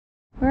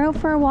We're out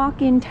for a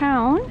walk in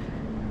town,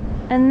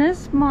 and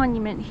this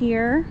monument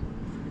here,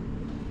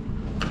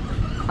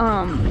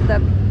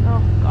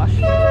 oh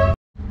gosh.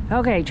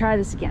 Okay, try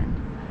this again.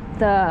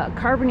 The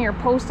Carbonear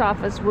post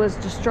office was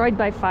destroyed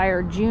by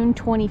fire June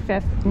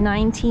 25th,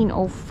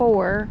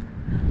 1904,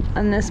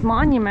 and this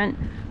monument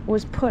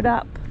was put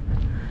up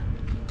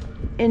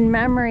in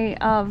memory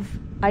of,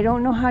 I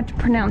don't know how to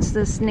pronounce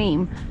this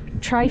name,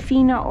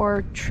 Tryphena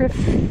or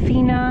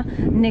Tryphena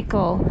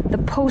Nickel, the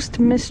post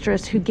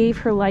mistress who gave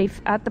her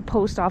life at the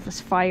post office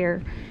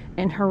fire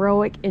in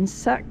heroic and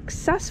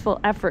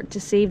successful effort to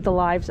save the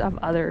lives of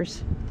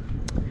others.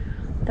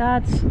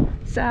 That's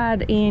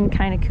sad and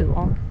kind of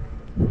cool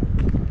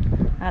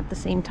at the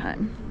same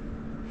time.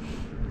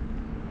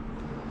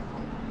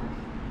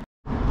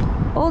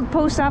 Old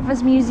post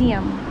office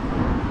museum,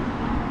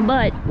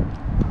 but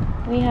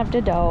we have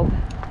the dog,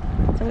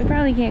 so we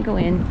probably can't go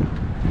in.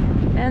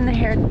 And the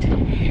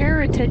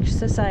Heritage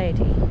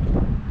Society.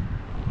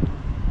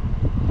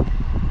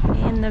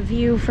 And the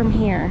view from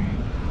here.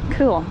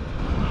 Cool.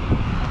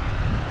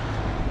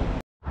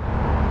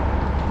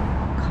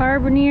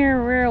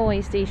 Carbonear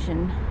Railway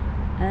Station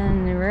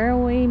and the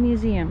Railway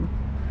Museum.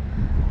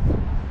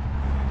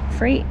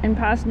 Freight and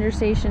passenger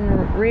station,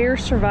 rare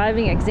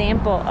surviving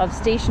example of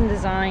station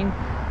design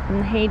from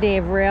the heyday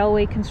of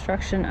railway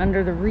construction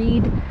under the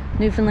Reed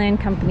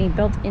Newfoundland Company,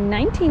 built in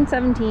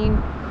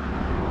 1917.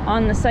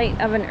 On the site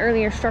of an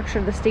earlier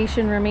structure, the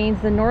station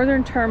remains the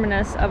northern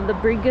terminus of the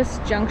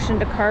Brigus Junction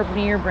to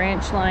Carbonear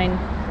branch line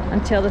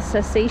until the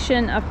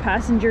cessation of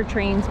passenger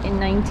trains in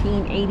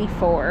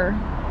 1984.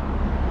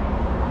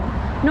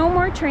 No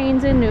more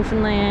trains in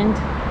Newfoundland.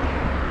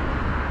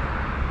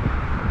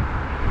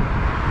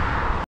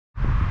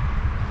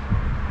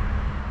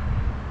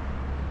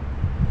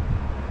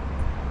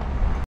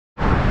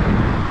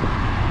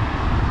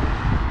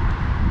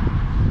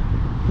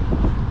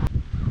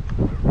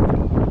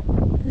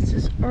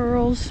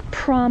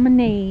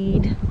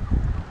 Promenade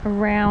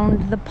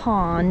around the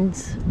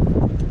ponds.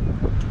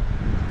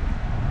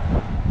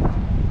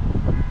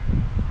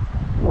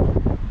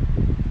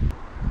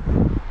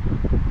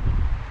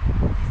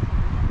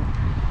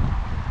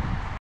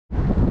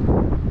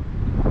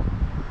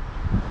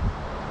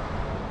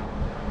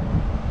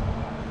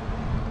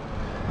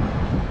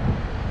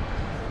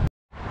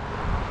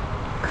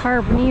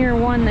 Carbonear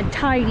won the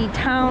Tidy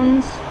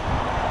Towns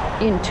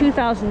in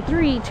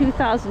 2003,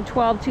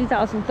 2012,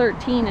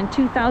 2013, and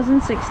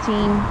 2016.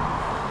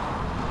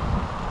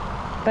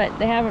 But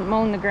they haven't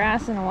mown the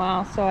grass in a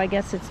while, so I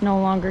guess it's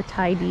no longer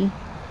tidy.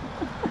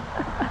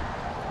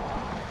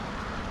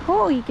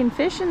 Oh, you can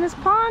fish in this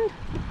pond?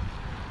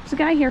 There's a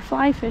guy here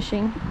fly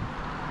fishing.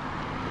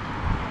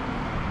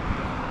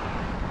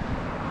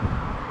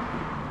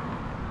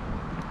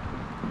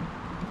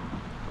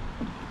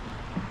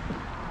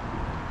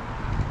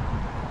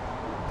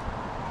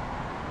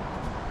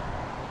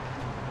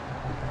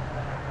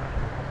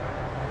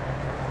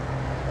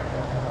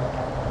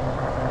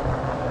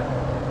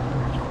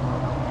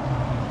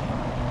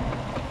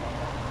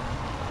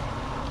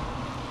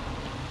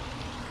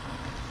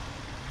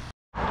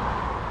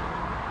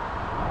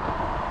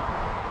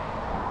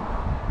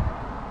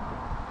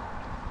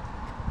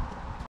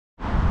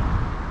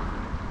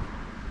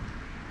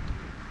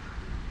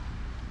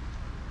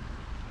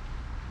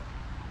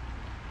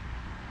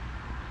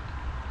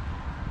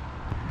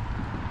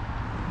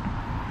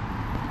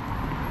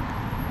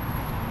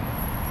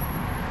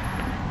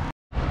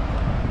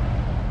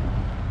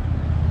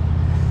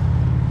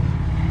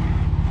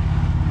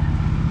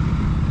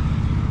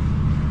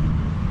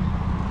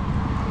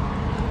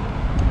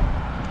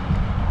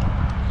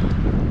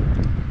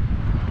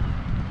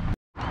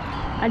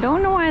 I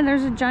don't know why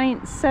there's a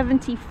giant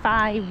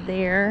 75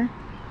 there.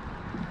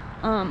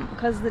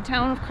 Because the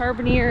town of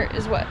Carbonear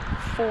is what,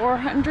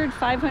 400,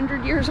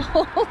 500 years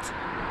old?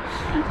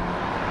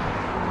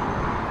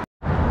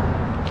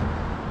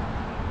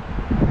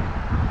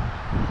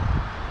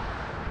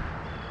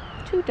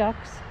 Two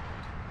ducks.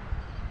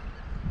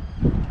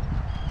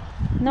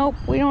 Nope,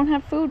 we don't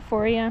have food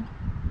for you.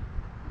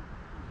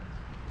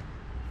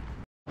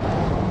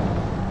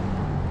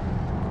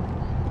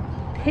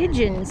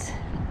 Pigeons.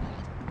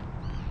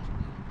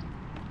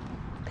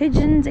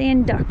 Pigeons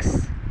and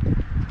ducks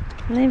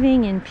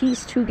living in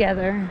peace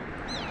together.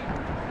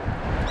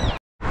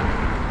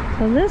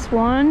 So this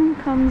one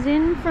comes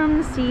in from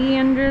the sea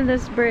under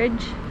this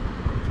bridge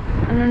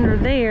and under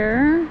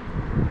there.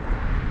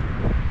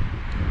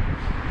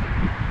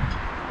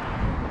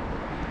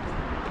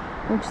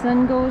 Which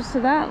then goes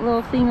to that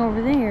little thing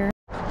over there.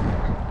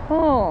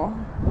 Oh,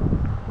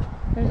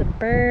 there's a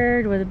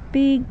bird with a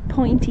big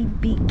pointy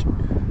beak.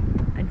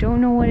 I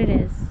don't know what it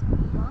is.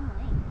 Long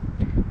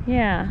legs.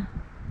 Yeah.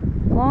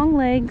 Long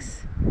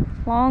legs,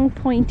 long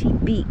pointy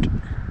beak.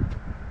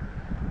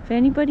 If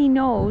anybody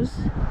knows,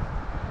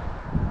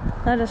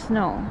 let us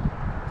know.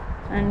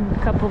 And a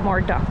couple more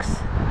ducks.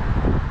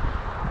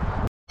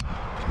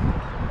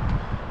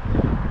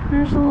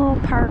 There's a little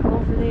park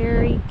over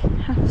there. You can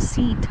have a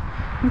seat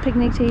and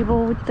picnic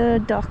table with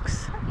the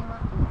ducks. Parking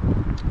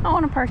lot. Oh,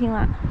 on a parking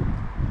lot.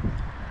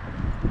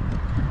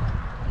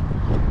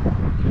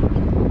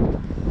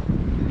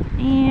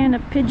 And a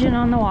pigeon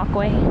on the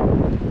walkway.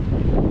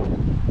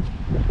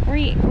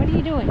 What are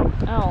you doing?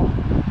 Oh,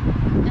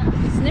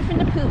 sniffing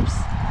the poops.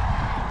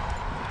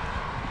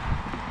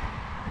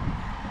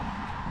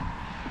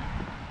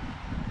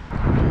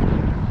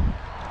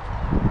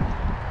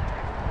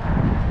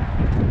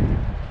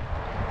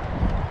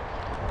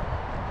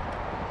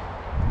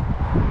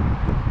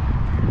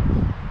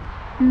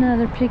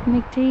 Another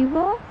picnic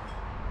table.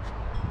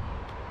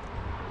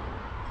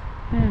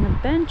 And a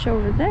bench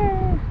over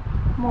there.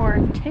 More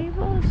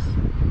tables.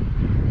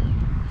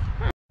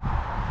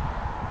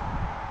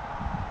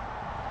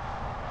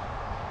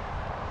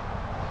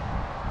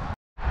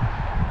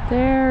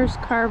 There's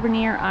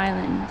Carbonear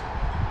Island.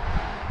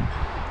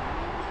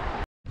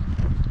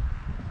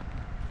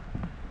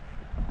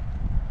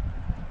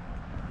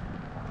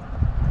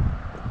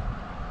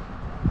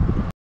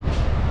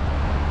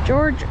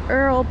 George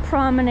Earl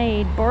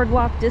Promenade,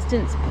 boardwalk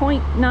distance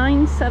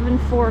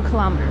 0.974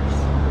 kilometers.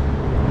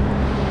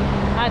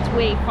 That's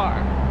way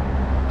far.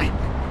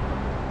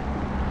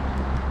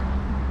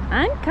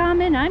 I'm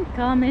coming, I'm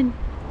coming.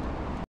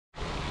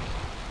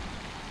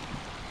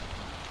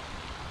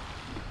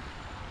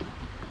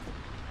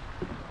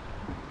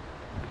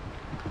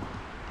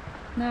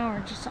 Now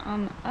we're just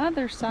on the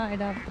other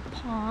side of the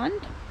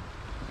pond.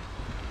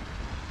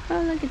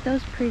 Oh, look at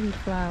those pretty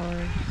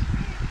flowers.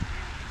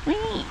 Wee,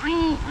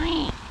 wee,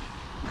 wee.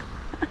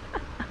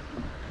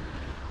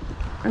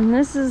 And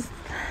this is the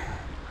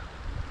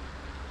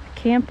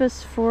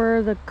campus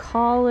for the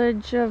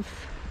College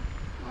of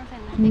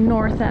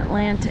North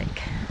Atlantic.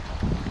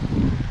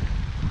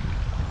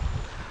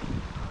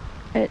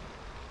 It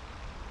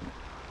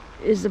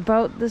is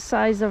about the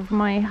size of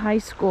my high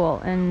school,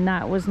 and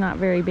that was not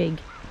very big.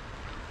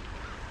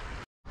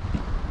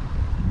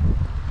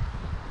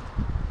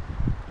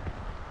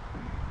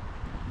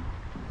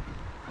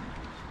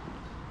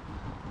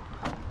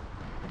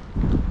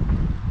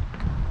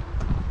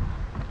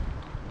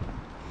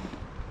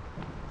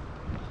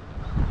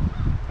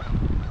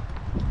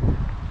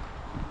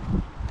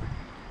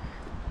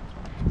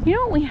 You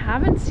know what we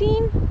haven't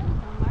seen?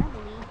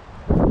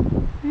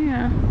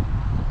 Yeah.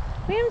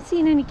 We haven't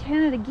seen any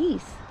Canada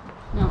geese.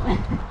 No.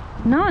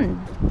 None.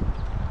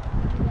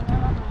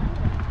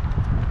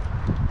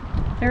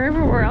 They're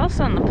everywhere else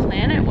on the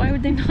planet. Why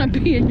would they not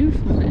be in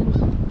Newfoundland?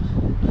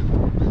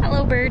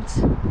 Hello,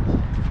 birds.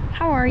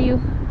 How are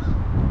you?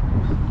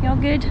 Y'all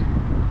good?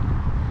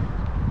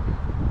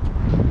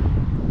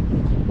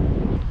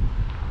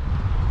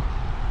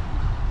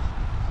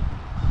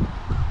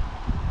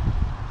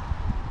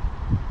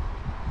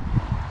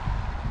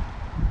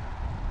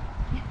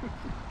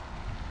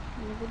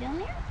 Go down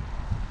there?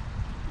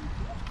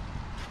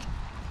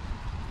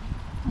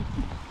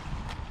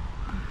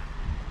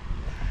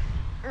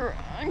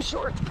 I'm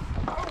short.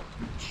 Oh,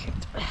 shit.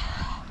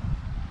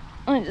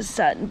 I just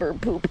sat in bird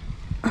poop.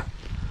 Yeah,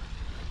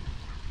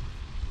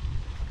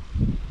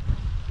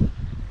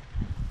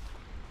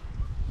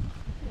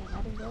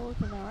 gotta go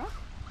to the rock.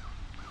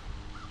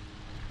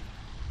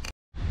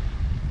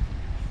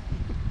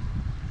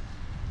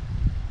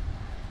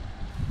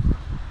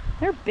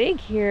 They're big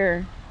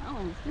here. Oh,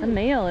 The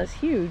male is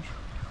huge.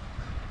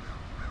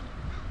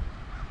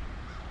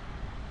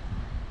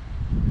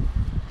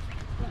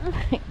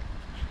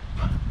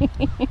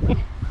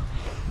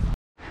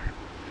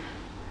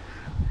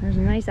 There's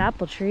a nice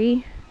apple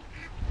tree.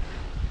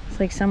 It's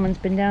like someone's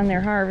been down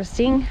there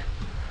harvesting.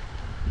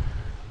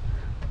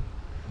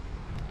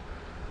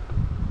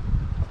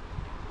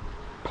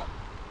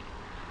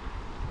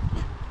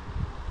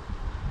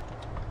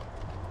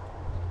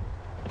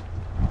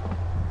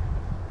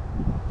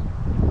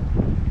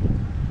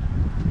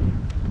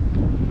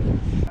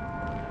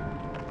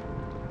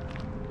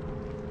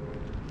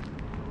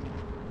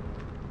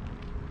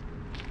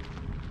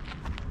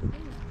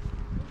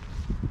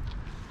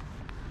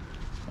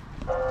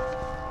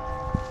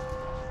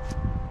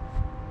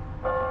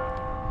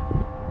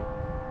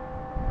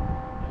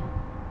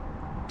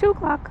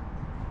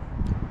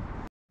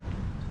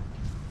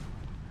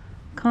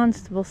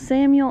 Constable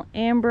Samuel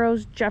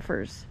Ambrose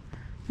Jeffers,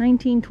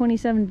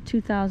 1927 to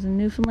 2000,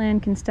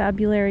 Newfoundland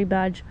Constabulary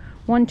Badge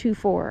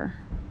 124.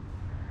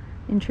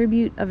 In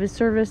tribute of his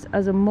service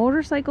as a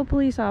motorcycle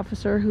police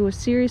officer who was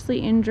seriously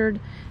injured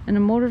in a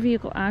motor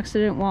vehicle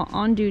accident while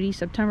on duty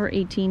September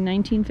 18,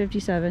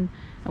 1957,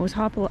 and was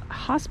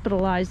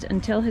hospitalized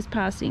until his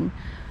passing.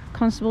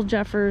 Constable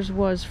Jeffers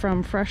was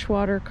from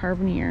freshwater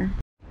Carbonear.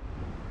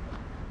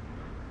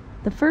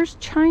 The first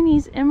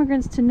Chinese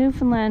immigrants to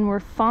Newfoundland were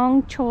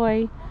Fong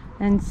Choi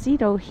and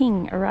Sito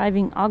Hing,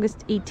 arriving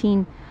August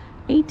 18,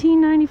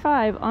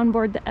 1895 on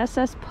board the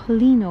SS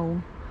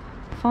Polino.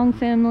 Fong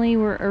family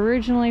were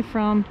originally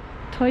from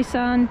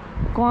Toisan,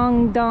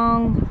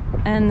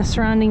 Guangdong, and the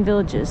surrounding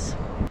villages.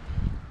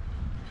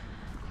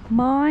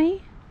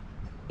 My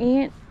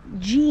Aunt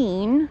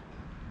Jean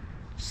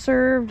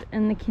served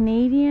in the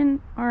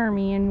Canadian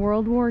Army in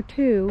World War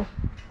II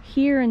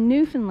here in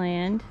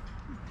Newfoundland.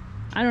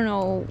 I don't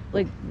know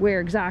like where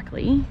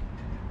exactly,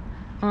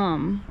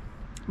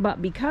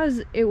 but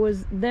because it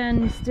was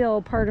then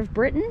still part of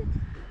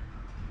Britain,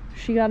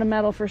 she got a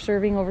medal for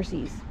serving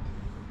overseas.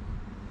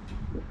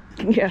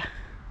 Yeah.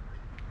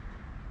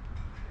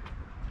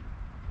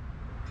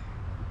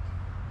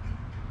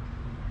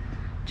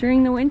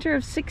 During the winter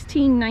of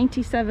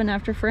 1697,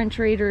 after French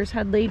raiders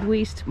had laid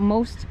waste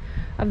most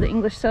of the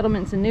English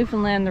settlements in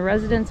Newfoundland, the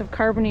residents of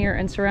Carbonear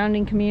and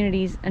surrounding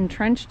communities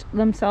entrenched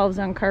themselves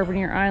on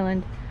Carbonear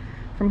Island.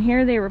 From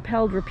here they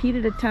repelled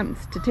repeated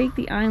attempts to take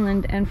the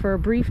island, and for a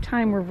brief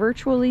time were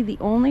virtually the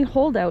only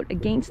holdout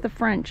against the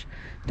French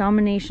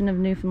domination of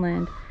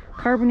Newfoundland.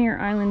 Carbonear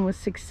Island was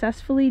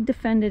successfully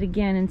defended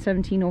again in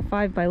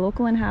 1705 by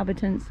local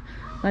inhabitants,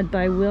 led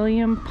by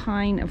William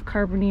Pine of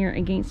Carbonear,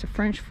 against a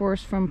French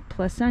force from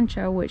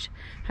Placentia, which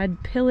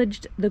had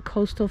pillaged the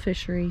coastal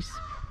fisheries.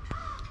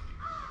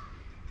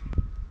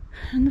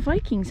 And the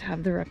Vikings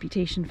have the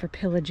reputation for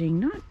pillaging,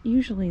 not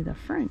usually the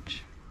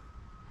French.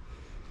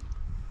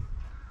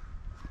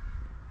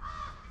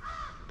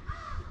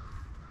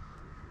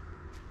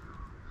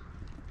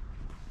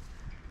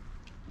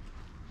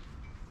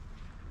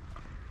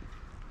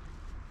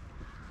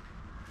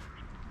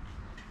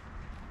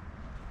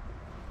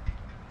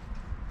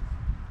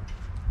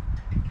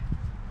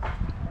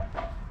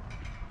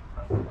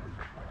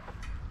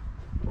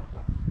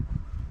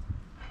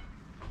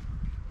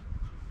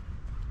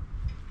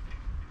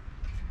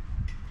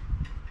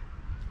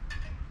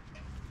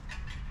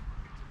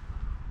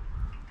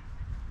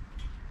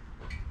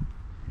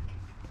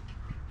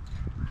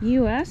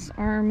 U.S.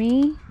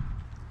 Army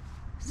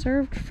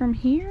served from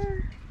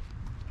here.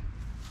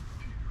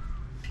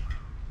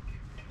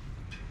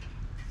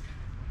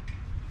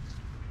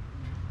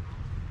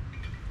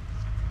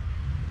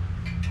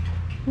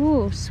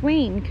 Ooh,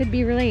 Swain could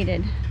be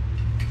related.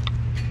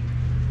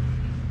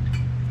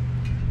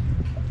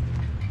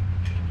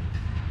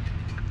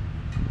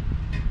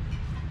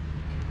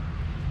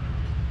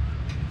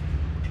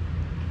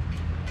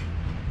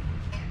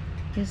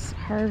 Guess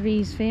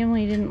Harvey's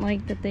family didn't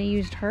like that they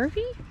used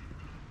Harvey?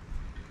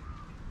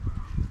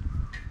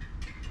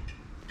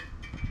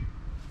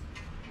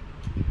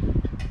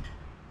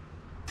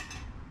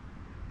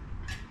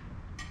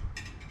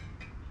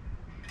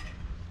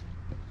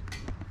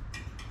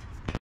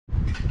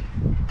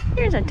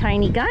 Here's a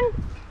tiny gun.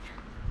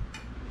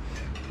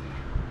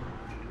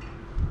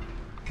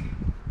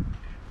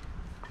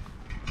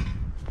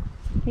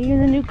 Are you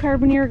the new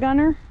Carbonear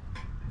gunner?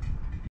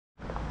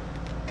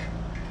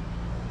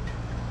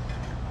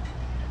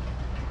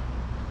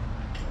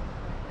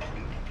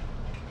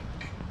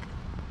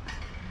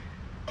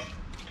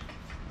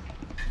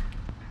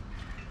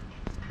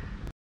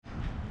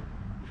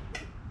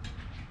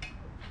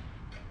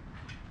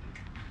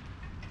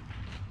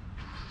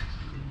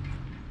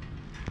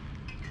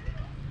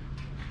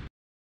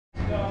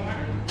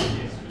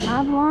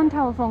 Avalon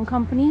Telephone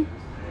Company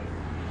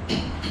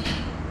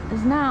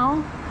is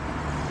now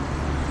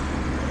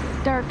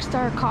Dark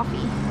Star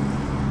Coffee.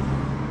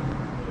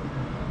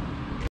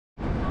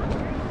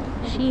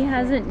 She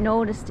hasn't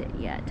noticed it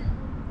yet.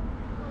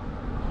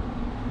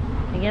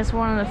 I guess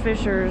one of the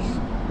fishers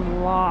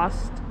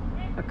lost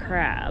a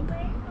crab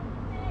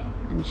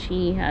and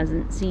she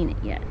hasn't seen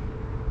it yet.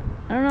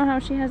 I don't know how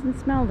she hasn't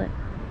smelled it.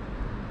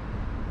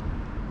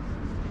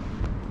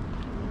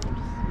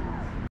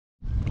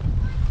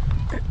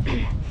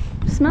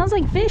 Smells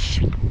like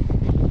fish.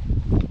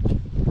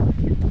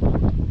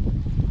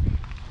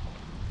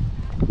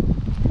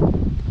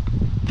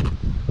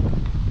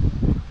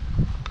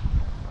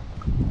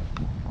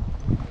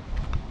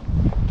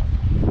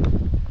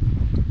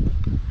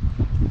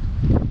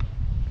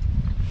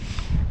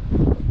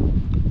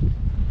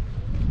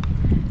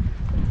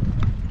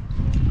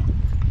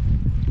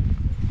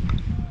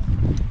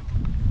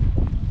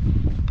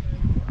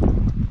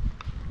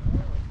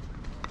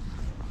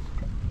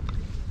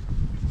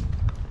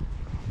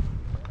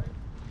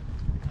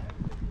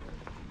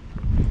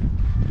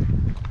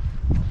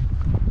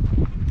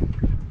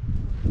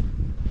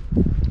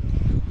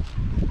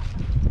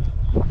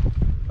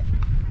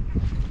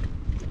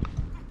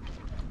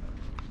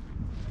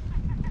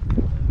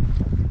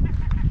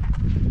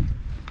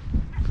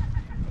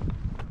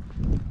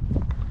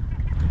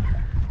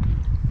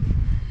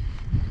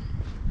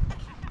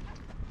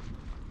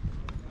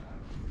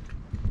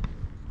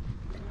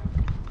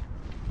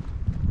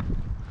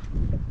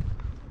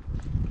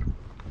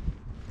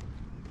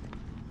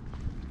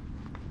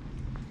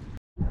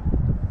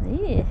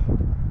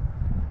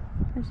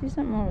 I see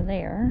something over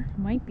there.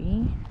 Might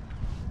be.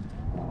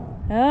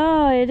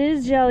 Oh, it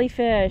is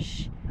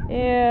jellyfish.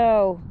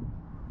 Ew.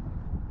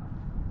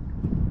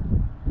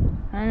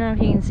 I don't know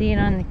if you can see it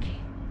on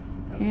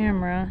the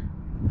camera.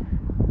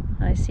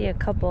 I see a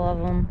couple of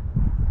them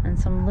and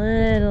some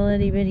little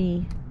itty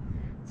bitty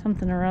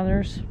something or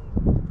others.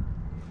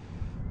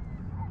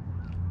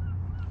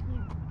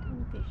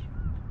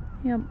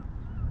 Yep.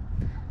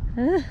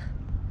 Ugh.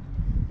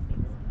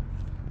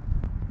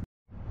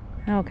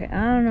 Okay,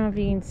 I don't know if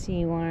you can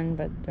see one,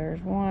 but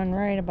there's one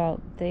right about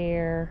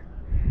there.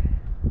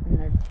 And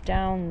they're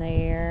down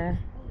there.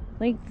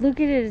 Like, look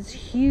at it, it's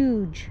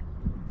huge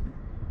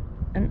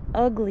and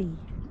ugly.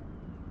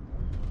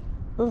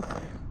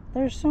 Ugh,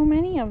 there's so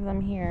many of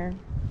them here.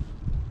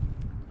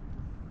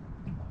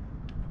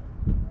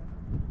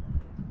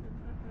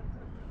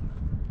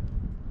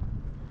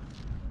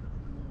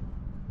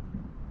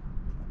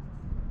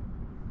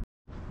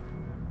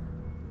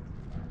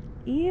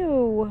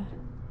 Ew.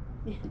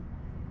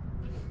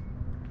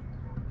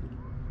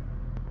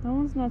 That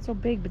one's not so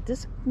big, but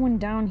this one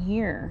down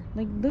here,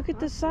 like, look at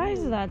the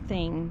size of that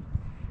thing.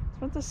 It's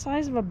about the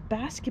size of a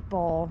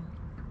basketball.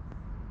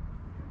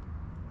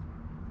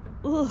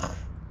 Ugh.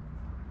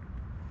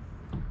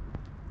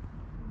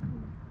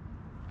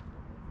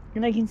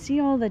 And I can see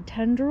all the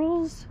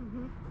tendrils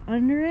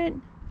under it.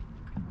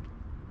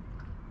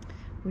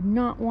 Would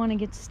not want to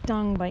get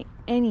stung by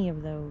any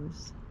of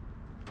those.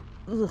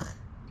 Ugh.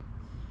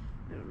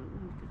 I don't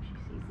know if she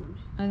sees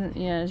them.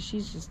 Yeah,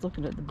 she's just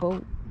looking at the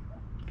boat.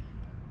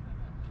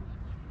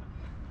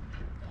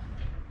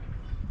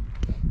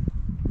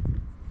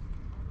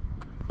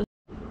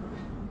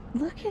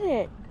 Look at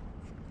it.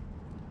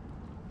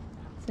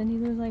 Cindy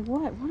was like,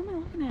 what? What am I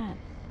looking at?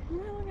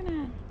 What am I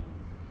looking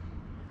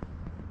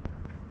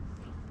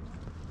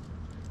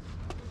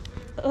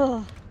at?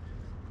 Ugh.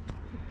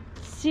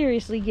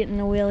 Seriously getting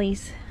the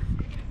willies.